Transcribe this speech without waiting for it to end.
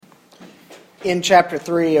In chapter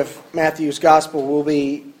 3 of Matthew's Gospel, we'll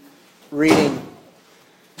be reading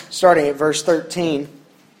starting at verse 13,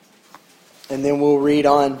 and then we'll read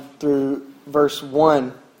on through verse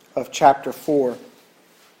 1 of chapter 4.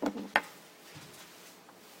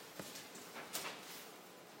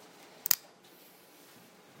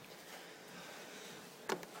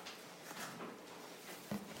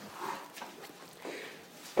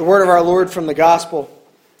 The word of our Lord from the Gospel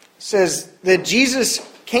says that Jesus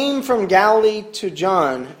came from Galilee to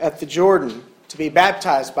John at the Jordan to be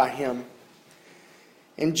baptized by him.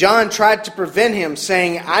 And John tried to prevent him,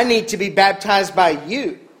 saying, "I need to be baptized by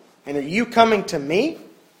you, and are you coming to me?"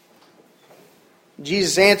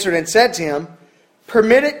 Jesus answered and said to him,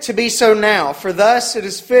 "Permit it to be so now, for thus it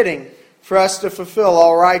is fitting for us to fulfill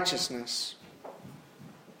all righteousness."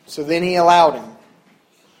 So then he allowed him.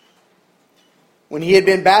 When he had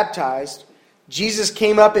been baptized, Jesus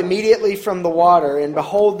came up immediately from the water, and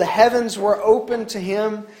behold, the heavens were opened to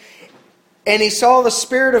him, and he saw the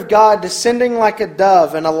Spirit of God descending like a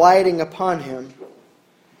dove and alighting upon him.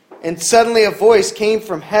 And suddenly a voice came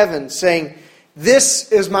from heaven, saying, "This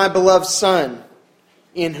is my beloved Son,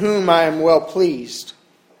 in whom I am well pleased."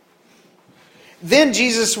 Then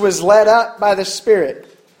Jesus was led up by the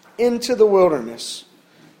Spirit into the wilderness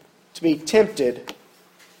to be tempted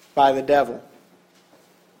by the devil.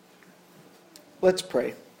 Let's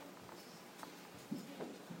pray.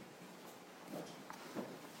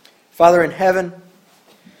 Father in heaven,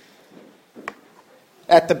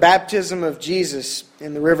 at the baptism of Jesus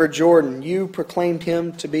in the river Jordan, you proclaimed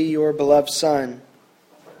him to be your beloved Son.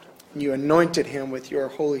 You anointed him with your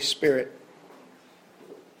Holy Spirit.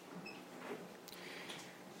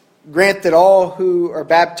 Grant that all who are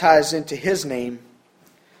baptized into his name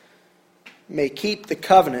may keep the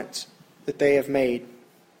covenant that they have made,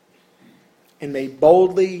 and may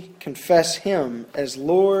boldly confess him as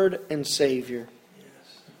Lord and Savior,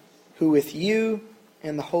 who with you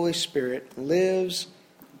and the Holy Spirit lives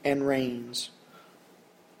and reigns,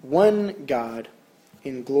 one God,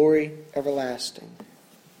 in glory everlasting.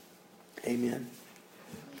 Amen.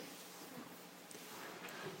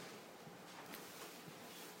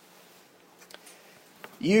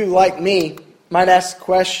 You, like me, might ask the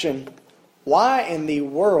question, why in the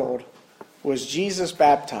world was Jesus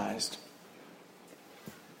baptized?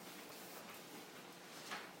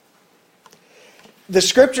 The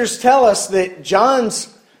Scriptures tell us that John's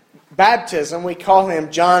baptism, we call him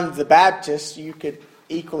John the Baptist. You could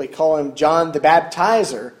equally call him John the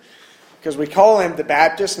Baptizer, because we call him the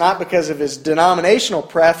Baptist not because of his denominational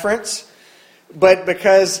preference, but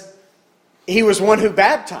because he was one who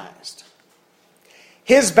baptized.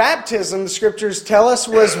 His baptism, the Scriptures tell us,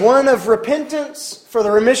 was one of repentance for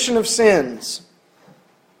the remission of sins.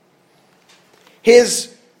 His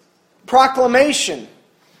proclamation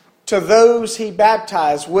to those he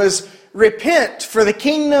baptized was, "Repent, for the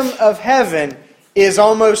kingdom of heaven is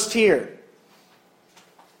almost here."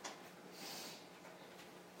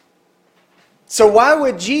 So why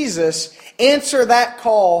would Jesus answer that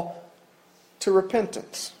call to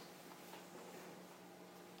repentance?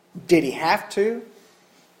 Did he have to?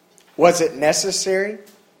 Was it necessary?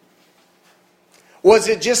 Was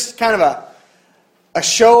it just kind of a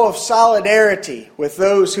show of solidarity with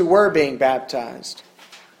those who were being baptized?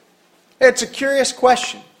 It's a curious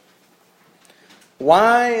question.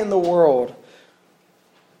 Why in the world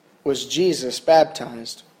was Jesus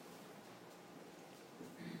baptized?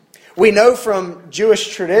 We know from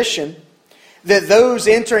Jewish tradition that those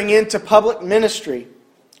entering into public ministry,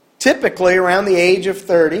 typically around the age of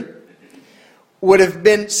 30, would have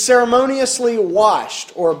been ceremoniously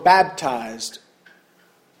washed or baptized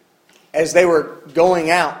as they were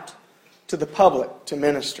going out to the public to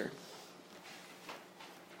minister.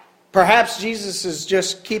 Perhaps Jesus is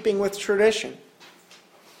just keeping with tradition.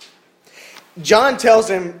 John tells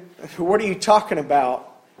him, "What are you talking about?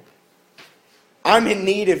 I'm in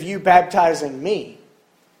need of you baptizing me.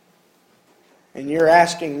 And you're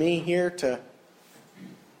asking me here to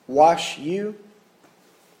wash you?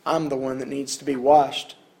 I'm the one that needs to be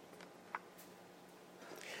washed."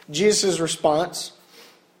 Jesus' response,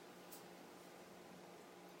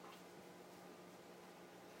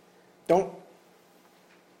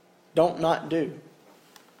 Don't not do.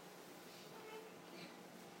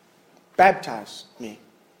 Baptize me.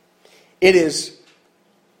 It is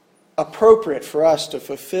appropriate for us to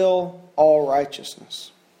fulfill all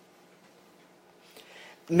righteousness.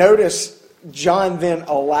 Notice John then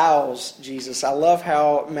allows Jesus. I love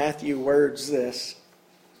how Matthew words this.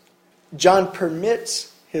 John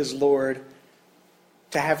permits his Lord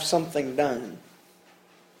to have something done.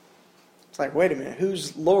 It's like, wait a minute,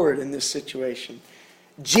 who's Lord in this situation?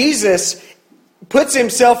 Jesus puts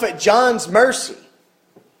himself at John's mercy.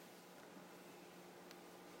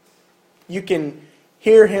 You can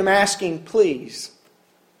hear him asking please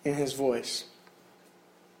in his voice.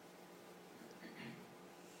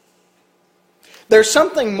 There's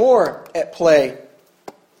something more at play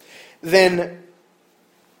than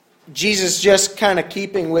Jesus just kind of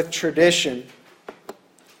keeping with tradition.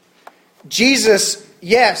 Jesus,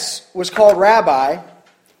 yes, was called rabbi.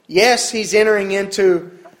 Yes, he's entering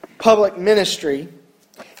into public ministry.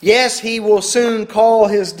 Yes, he will soon call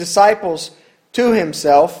his disciples to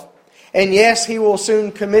himself. And yes, he will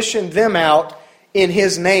soon commission them out in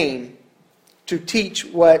his name to teach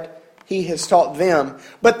what he has taught them.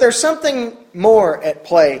 But there's something more at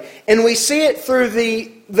play. And we see it through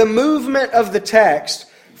the movement of the text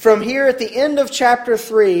from here at the end of chapter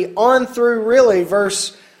 3 on through really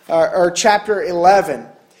chapter 11.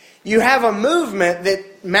 You have a movement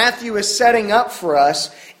that Matthew is setting up for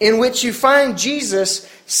us in which you find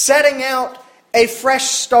Jesus setting out a fresh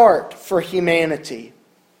start for humanity.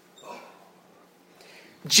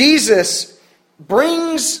 Jesus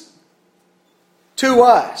brings to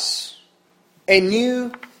us a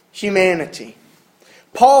new humanity.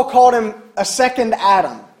 Paul called him a second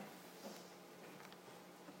Adam.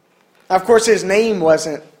 Of course, his name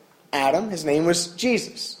wasn't Adam. His name was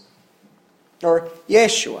Jesus. Or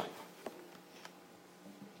Yeshua.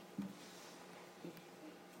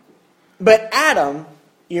 But Adam,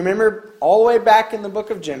 you remember all the way back in the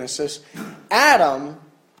book of Genesis, Adam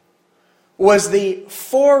was the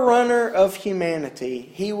forerunner of humanity.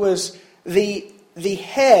 He was the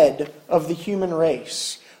head of the human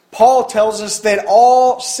race. Paul tells us that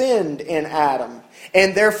all sinned in Adam,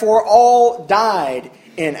 and therefore all died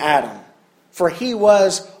in Adam, for he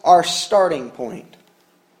was our starting point.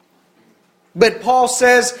 But Paul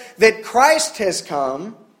says that Christ has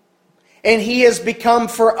come, and he has become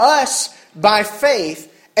for us, by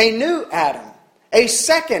faith, a new Adam, a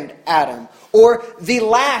second Adam, or the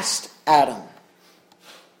last Adam.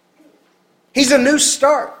 He's a new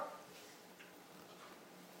start.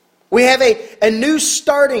 We have a new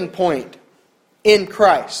starting point in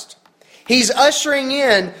Christ. He's ushering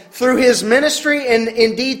in through his ministry and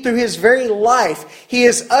indeed through his very life. He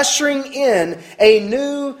is ushering in a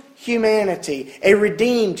new humanity, a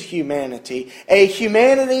redeemed humanity, a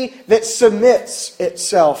humanity that submits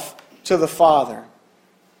itself to the Father.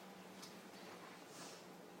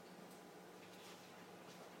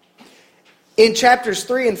 In chapters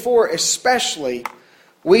 3 and 4 especially,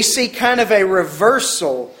 we see kind of a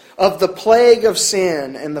reversal of the plague of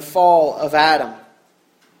sin and the fall of Adam.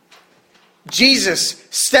 Jesus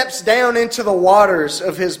steps down into the waters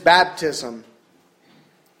of his baptism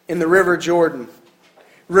in the River Jordan,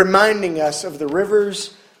 reminding us of the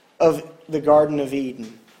rivers of the Garden of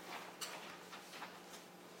Eden.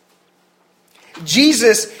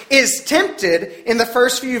 Jesus is tempted in the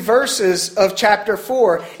first few verses of chapter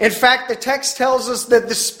 4. In fact, the text tells us that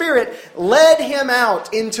the Spirit led him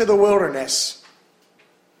out into the wilderness.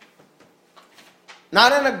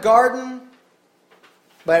 Not in a garden,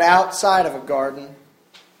 but outside of a garden.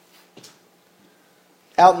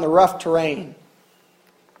 Out in the rough terrain.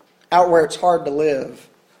 Out where it's hard to live.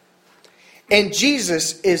 And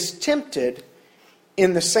Jesus is tempted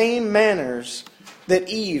in the same manners that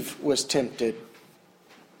Eve was tempted.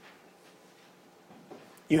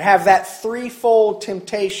 You have that threefold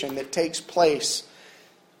temptation that takes place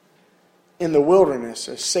in the wilderness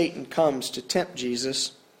as Satan comes to tempt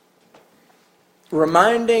Jesus,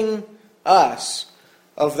 reminding us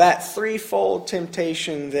of that threefold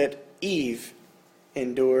temptation that Eve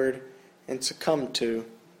endured and succumbed to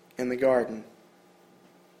in the garden.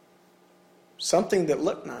 Something that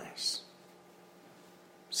looked nice.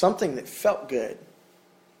 Something that felt good.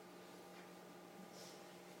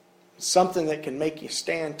 Something that can make you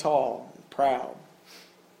stand tall and proud.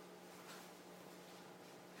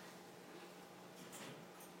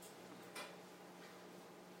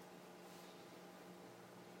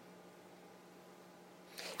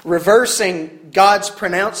 Reversing God's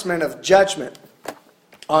pronouncement of judgment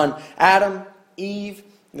on Adam, Eve,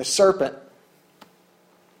 and the serpent,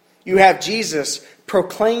 you have Jesus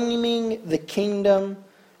proclaiming the kingdom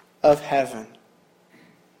of heaven.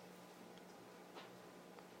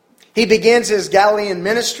 He begins his Galilean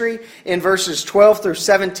ministry in verses 12 through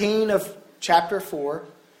 17 of chapter 4.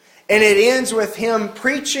 And it ends with him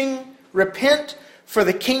preaching, "Repent, for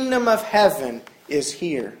the kingdom of heaven is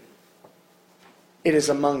here. It is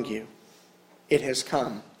among you. It has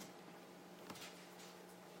come."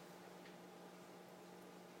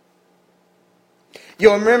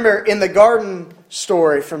 You'll remember in the garden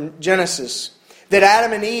story from Genesis that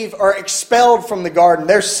Adam and Eve are expelled from the garden.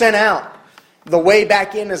 They're sent out. The way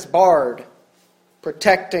back in is barred,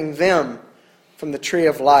 protecting them from the tree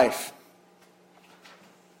of life.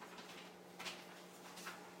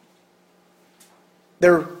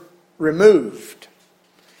 They're removed.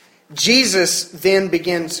 Jesus then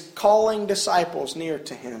begins calling disciples near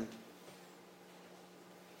to Him.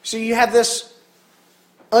 So you have this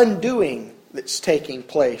undoing that's taking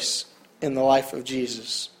place in the life of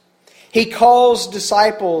Jesus. He calls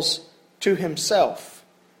disciples to Himself.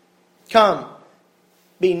 Come,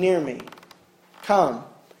 be near me. Come,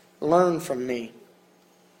 learn from me.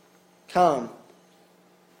 Come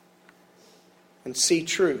and see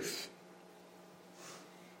truth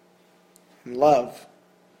and love.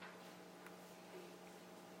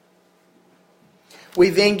 We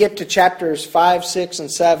then get to chapters 5, 6,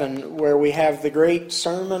 and 7, where we have the great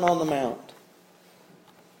Sermon on the Mount.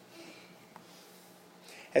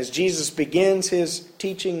 As Jesus begins His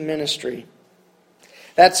teaching ministry.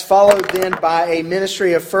 That's followed then by a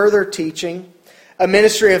ministry of further teaching, a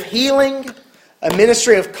ministry of healing, a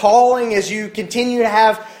ministry of calling as you continue to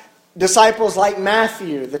have disciples like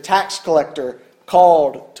Matthew, the tax collector,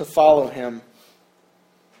 called to follow Him.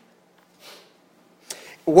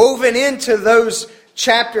 Woven into those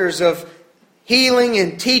chapters of healing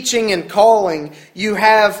and teaching and calling, you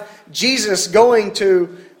have Jesus going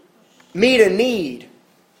to meet a need.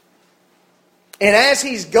 And as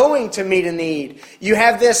He's going to meet a need, you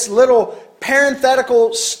have this little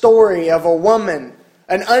parenthetical story of a woman,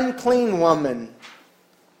 an unclean woman,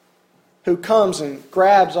 who comes and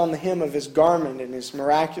grabs on the hem of His garment and is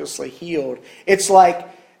miraculously healed. It's like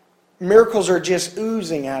miracles are just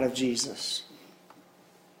oozing out of Jesus.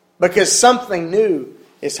 Because something new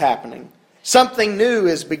is happening. Something new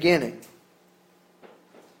is beginning.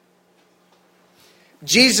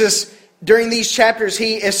 Jesus, during these chapters,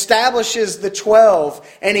 He establishes the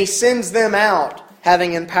 12 and He sends them out,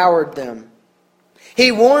 having empowered them.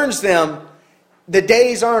 He warns them the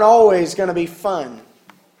days aren't always going to be fun.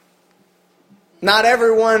 Not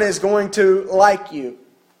everyone is going to like you.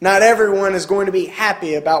 Not everyone is going to be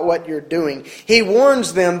happy about what you're doing. He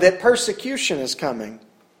warns them that persecution is coming.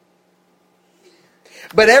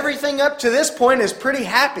 But everything up to this point is pretty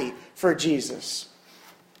happy for Jesus.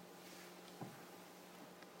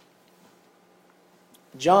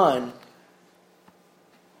 John,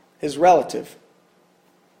 his relative,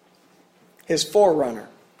 his forerunner,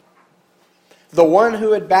 the one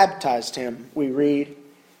who had baptized him, we read,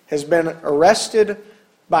 has been arrested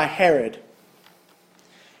by Herod.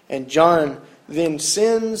 And John then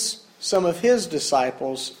sends some of his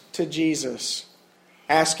disciples to Jesus,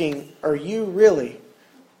 asking, "Are you really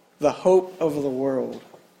the hope of the world?"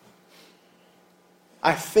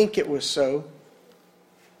 I think it was so.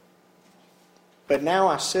 But now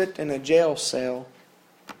I sit in a jail cell.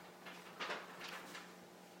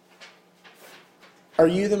 Are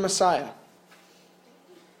you the Messiah?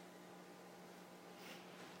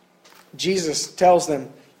 Jesus tells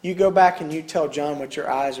them, you go back and you tell John what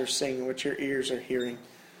your eyes are seeing, what your ears are hearing.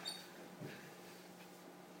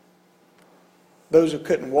 Those who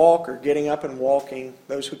couldn't walk are getting up and walking.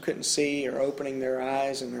 Those who couldn't see are opening their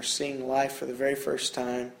eyes and they're seeing life for the very first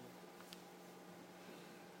time.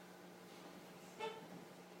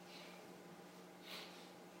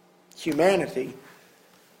 Humanity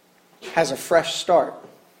has a fresh start.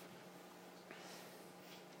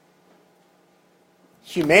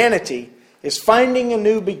 Humanity is finding a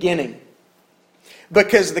new beginning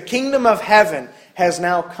because the kingdom of heaven has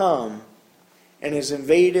now come and has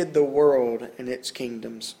invaded the world and its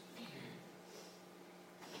kingdoms.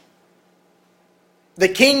 The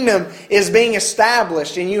kingdom is being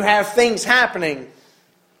established and you have things happening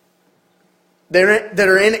that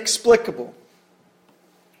are inexplicable.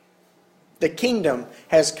 The kingdom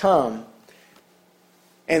has come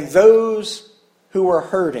and those who are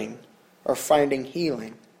hurting are finding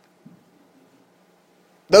healing.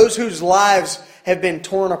 Those whose lives have been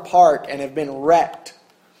torn apart and have been wrecked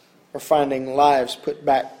are finding lives put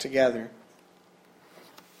back together.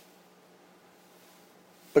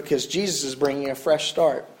 Because Jesus is bringing a fresh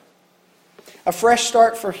start. A fresh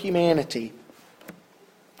start for humanity.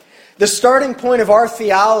 The starting point of our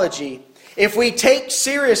theology, if we take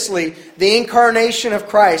seriously the incarnation of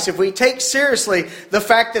Christ, if we take seriously the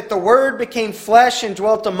fact that the Word became flesh and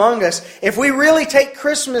dwelt among us, if we really take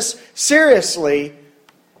Christmas seriously,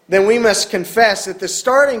 then we must confess that the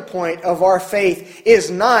starting point of our faith is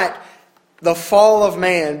not the fall of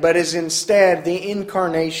man, but is instead the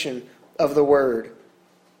incarnation of the Word.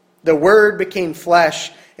 The Word became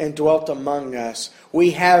flesh and dwelt among us.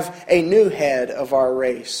 We have a new head of our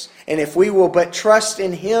race. And if we will but trust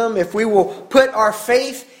in Him, if we will put our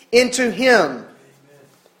faith into Him,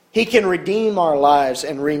 He can redeem our lives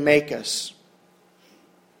and remake us.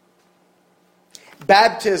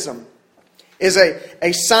 Baptism is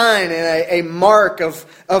a sign and a mark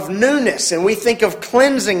of newness. And we think of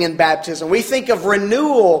cleansing in baptism. We think of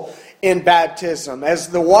renewal in baptism. As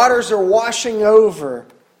the waters are washing over,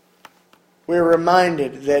 we're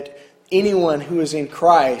reminded that anyone who is in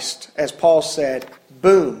Christ, as Paul said,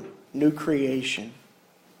 boom, new creation.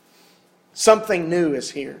 Something new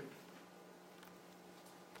is here.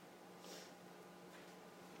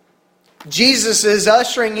 Jesus is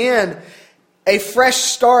ushering in a fresh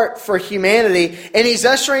start for humanity, and He's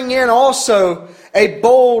ushering in also a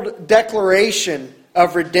bold declaration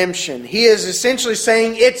of redemption. He is essentially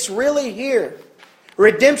saying, it's really here.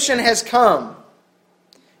 Redemption has come.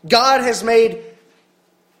 God has made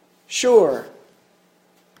sure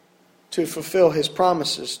to fulfill His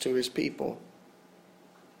promises to His people.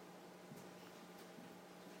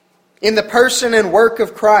 In the person and work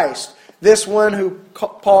of Christ, this one who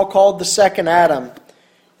Paul called the second Adam,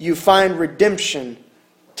 you find redemption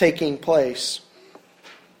taking place.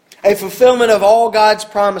 A fulfillment of all God's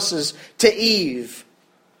promises to Eve,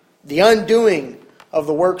 the undoing of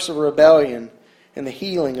the works of rebellion, and the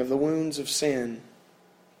healing of the wounds of sin.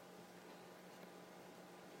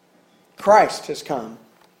 Christ has come,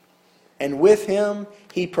 and with Him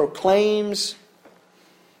He proclaims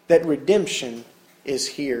that redemption is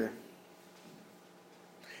here.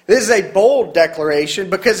 This is a bold declaration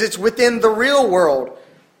because it's within the real world.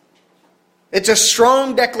 It's a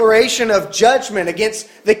strong declaration of judgment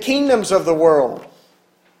against the kingdoms of the world.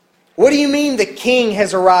 What do you mean the king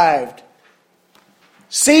has arrived?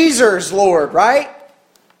 Caesar's Lord, right?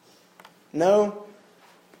 No,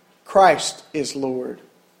 Christ is Lord.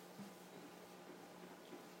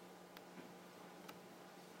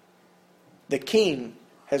 The king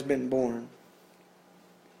has been born.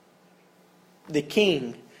 The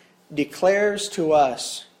king declares to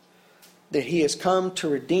us that He has come to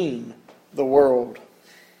redeem the world.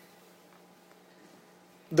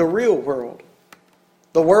 The real world.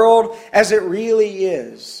 The world as it really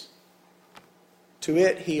is. To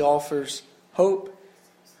it He offers hope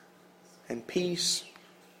and peace,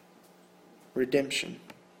 redemption.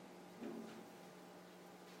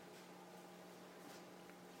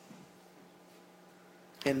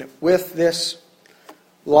 And with this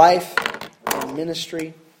life and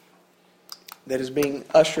ministry that is being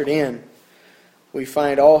ushered in, we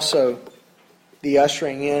find also the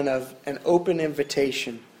ushering in of an open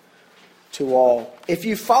invitation to all. If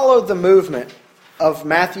you follow the movement of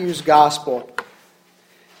Matthew's Gospel,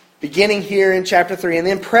 beginning here in chapter 3 and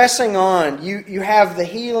then pressing on, you have the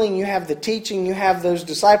healing, you have the teaching, you have those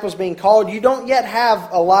disciples being called. You don't yet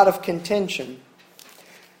have a lot of contention.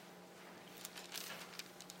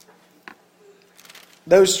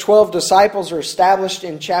 Those 12 disciples are established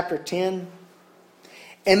in chapter 10.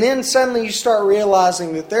 And then suddenly you start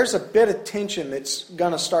realizing that there's a bit of tension that's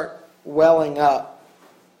going to start welling up.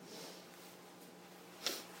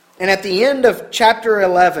 And at the end of chapter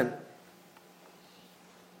 11,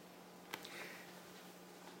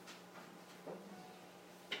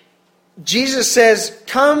 Jesus says,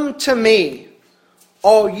 "Come to me,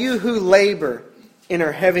 all you who labor and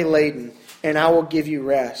are heavy laden, and I will give you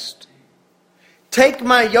rest. Take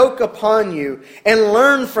my yoke upon you and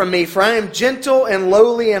learn from me, for I am gentle and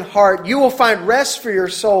lowly in heart. You will find rest for your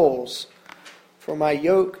souls. For my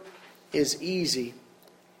yoke is easy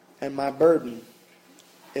and my burden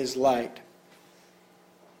is light."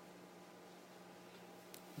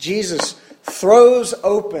 Jesus throws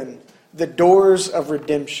open the doors of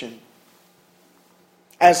redemption.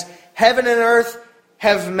 As heaven and earth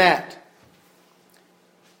have met,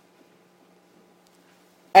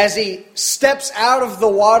 as He steps out of the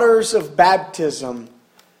waters of baptism,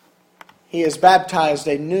 He has baptized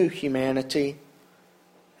a new humanity.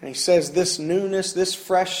 And He says this newness, this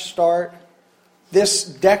fresh start, this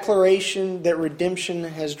declaration that redemption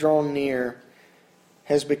has drawn near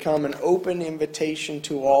has become an open invitation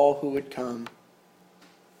to all who would come.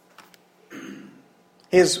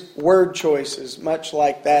 His word choice is much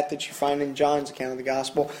like that you find in John's account of the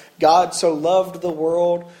gospel. God so loved the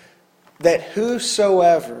world that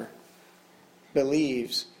whosoever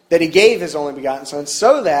believes, that He gave His only begotten Son,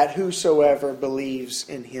 so that whosoever believes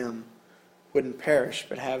in Him wouldn't perish,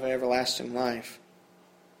 but have everlasting life.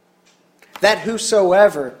 That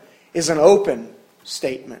whosoever is an open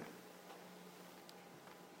statement.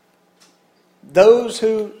 Those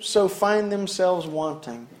who so find themselves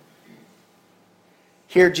wanting.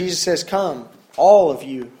 Here Jesus says, "Come, all of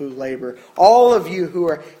you who labor, all of you who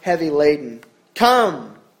are heavy laden,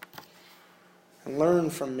 come and learn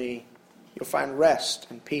from me. You'll find rest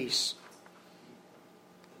and peace."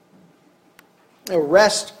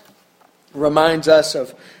 Rest reminds us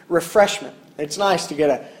of refreshment. It's nice to get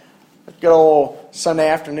a good old Sunday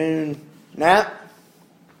afternoon nap,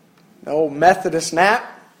 an old Methodist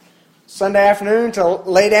nap. Sunday afternoon to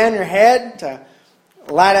lay down your head, to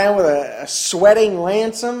lie down with a sweating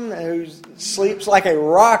Ransom who sleeps like a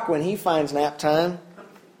rock when he finds nap time.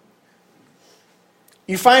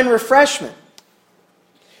 You find refreshment.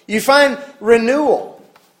 You find renewal.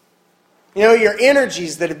 You know, your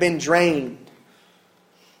energies that have been drained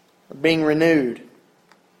are being renewed.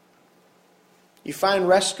 You find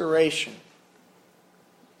restoration.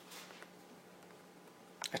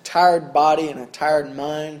 A tired body and a tired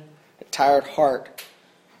mind, a tired heart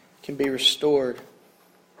can be restored.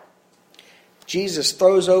 Jesus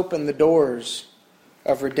throws open the doors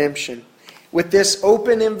of redemption with this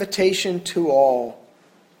open invitation to all.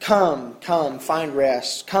 Come, come, find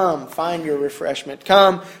rest. Come, find your refreshment.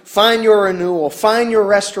 Come, find your renewal. Find your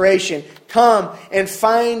restoration. Come and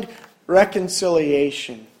find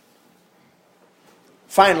reconciliation.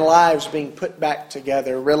 Find lives being put back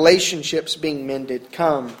together. Relationships being mended.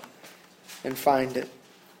 Come and find it.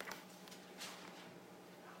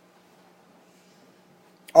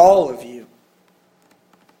 All of you.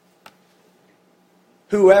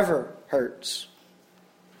 Whoever hurts.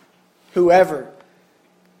 Whoever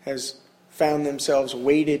has found themselves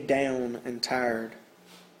weighted down and tired.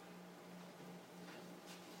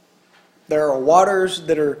 There are waters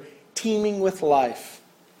that are teeming with life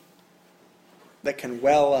that can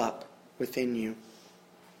well up within you.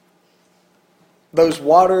 Those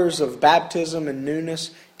waters of baptism and newness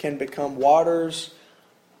can become waters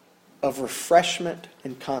of refreshment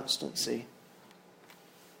and constancy.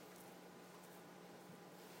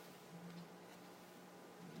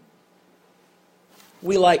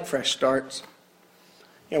 We like fresh starts.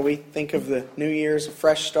 You know, we think of the New Year as a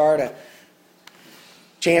fresh start, a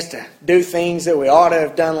chance to do things that we ought to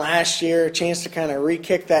have done last year, a chance to kind of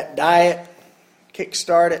re-kick that diet,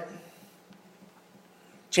 kick-start it,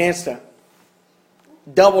 chance to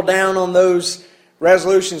double down on those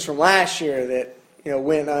resolutions from last year that, you know,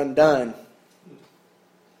 went undone.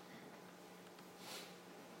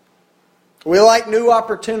 We like new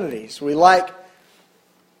opportunities. We like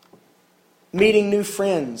meeting new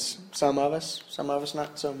friends, some of us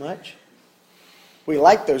not so much. We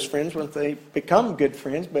like those friends when they become good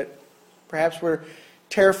friends, but perhaps we're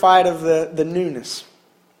terrified of the newness.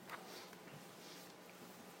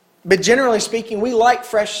 But generally speaking, we like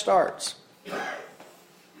fresh starts.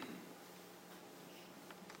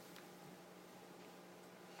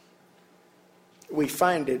 We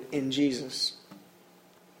find it in Jesus.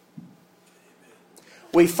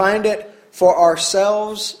 We find it for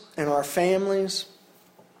ourselves and our families,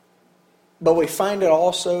 but we find it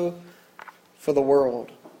also for the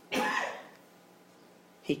world.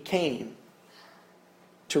 He came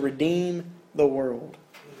to redeem the world.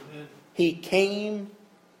 Amen. He came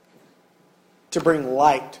to bring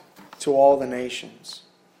light to all the nations,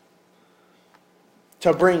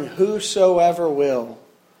 to bring whosoever will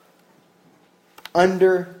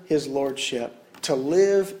under His lordship, to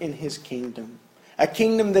live in His kingdom. A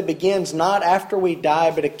kingdom that begins not after we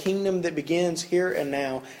die, but a kingdom that begins here and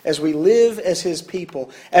now, as we live as His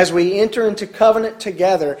people, as we enter into covenant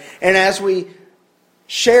together, and as we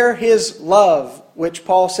share His love, which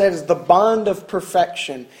Paul said is the bond of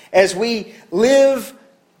perfection, as we live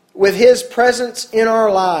with His presence in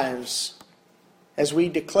our lives, as we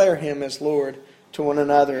declare Him as Lord to one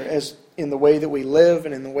another, as in the way that we live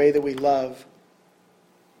and in the way that we love.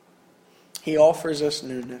 He offers us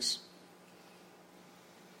newness.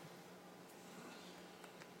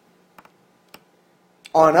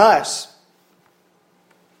 On us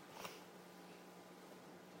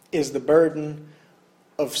is the burden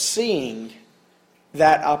of seeing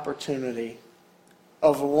that opportunity,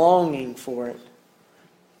 of longing for it,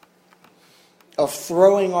 of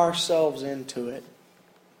throwing ourselves into it,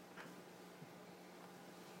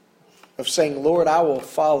 of saying, Lord, I will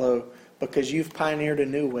follow because You've pioneered a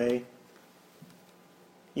new way.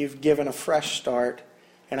 You've given a fresh start,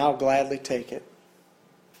 and I'll gladly take it.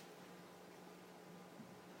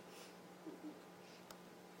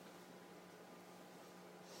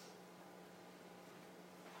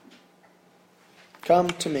 Come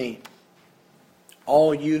to me,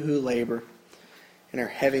 all you who labor and are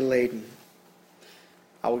heavy laden.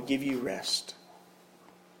 I will give you rest.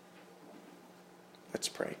 Let's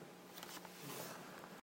pray.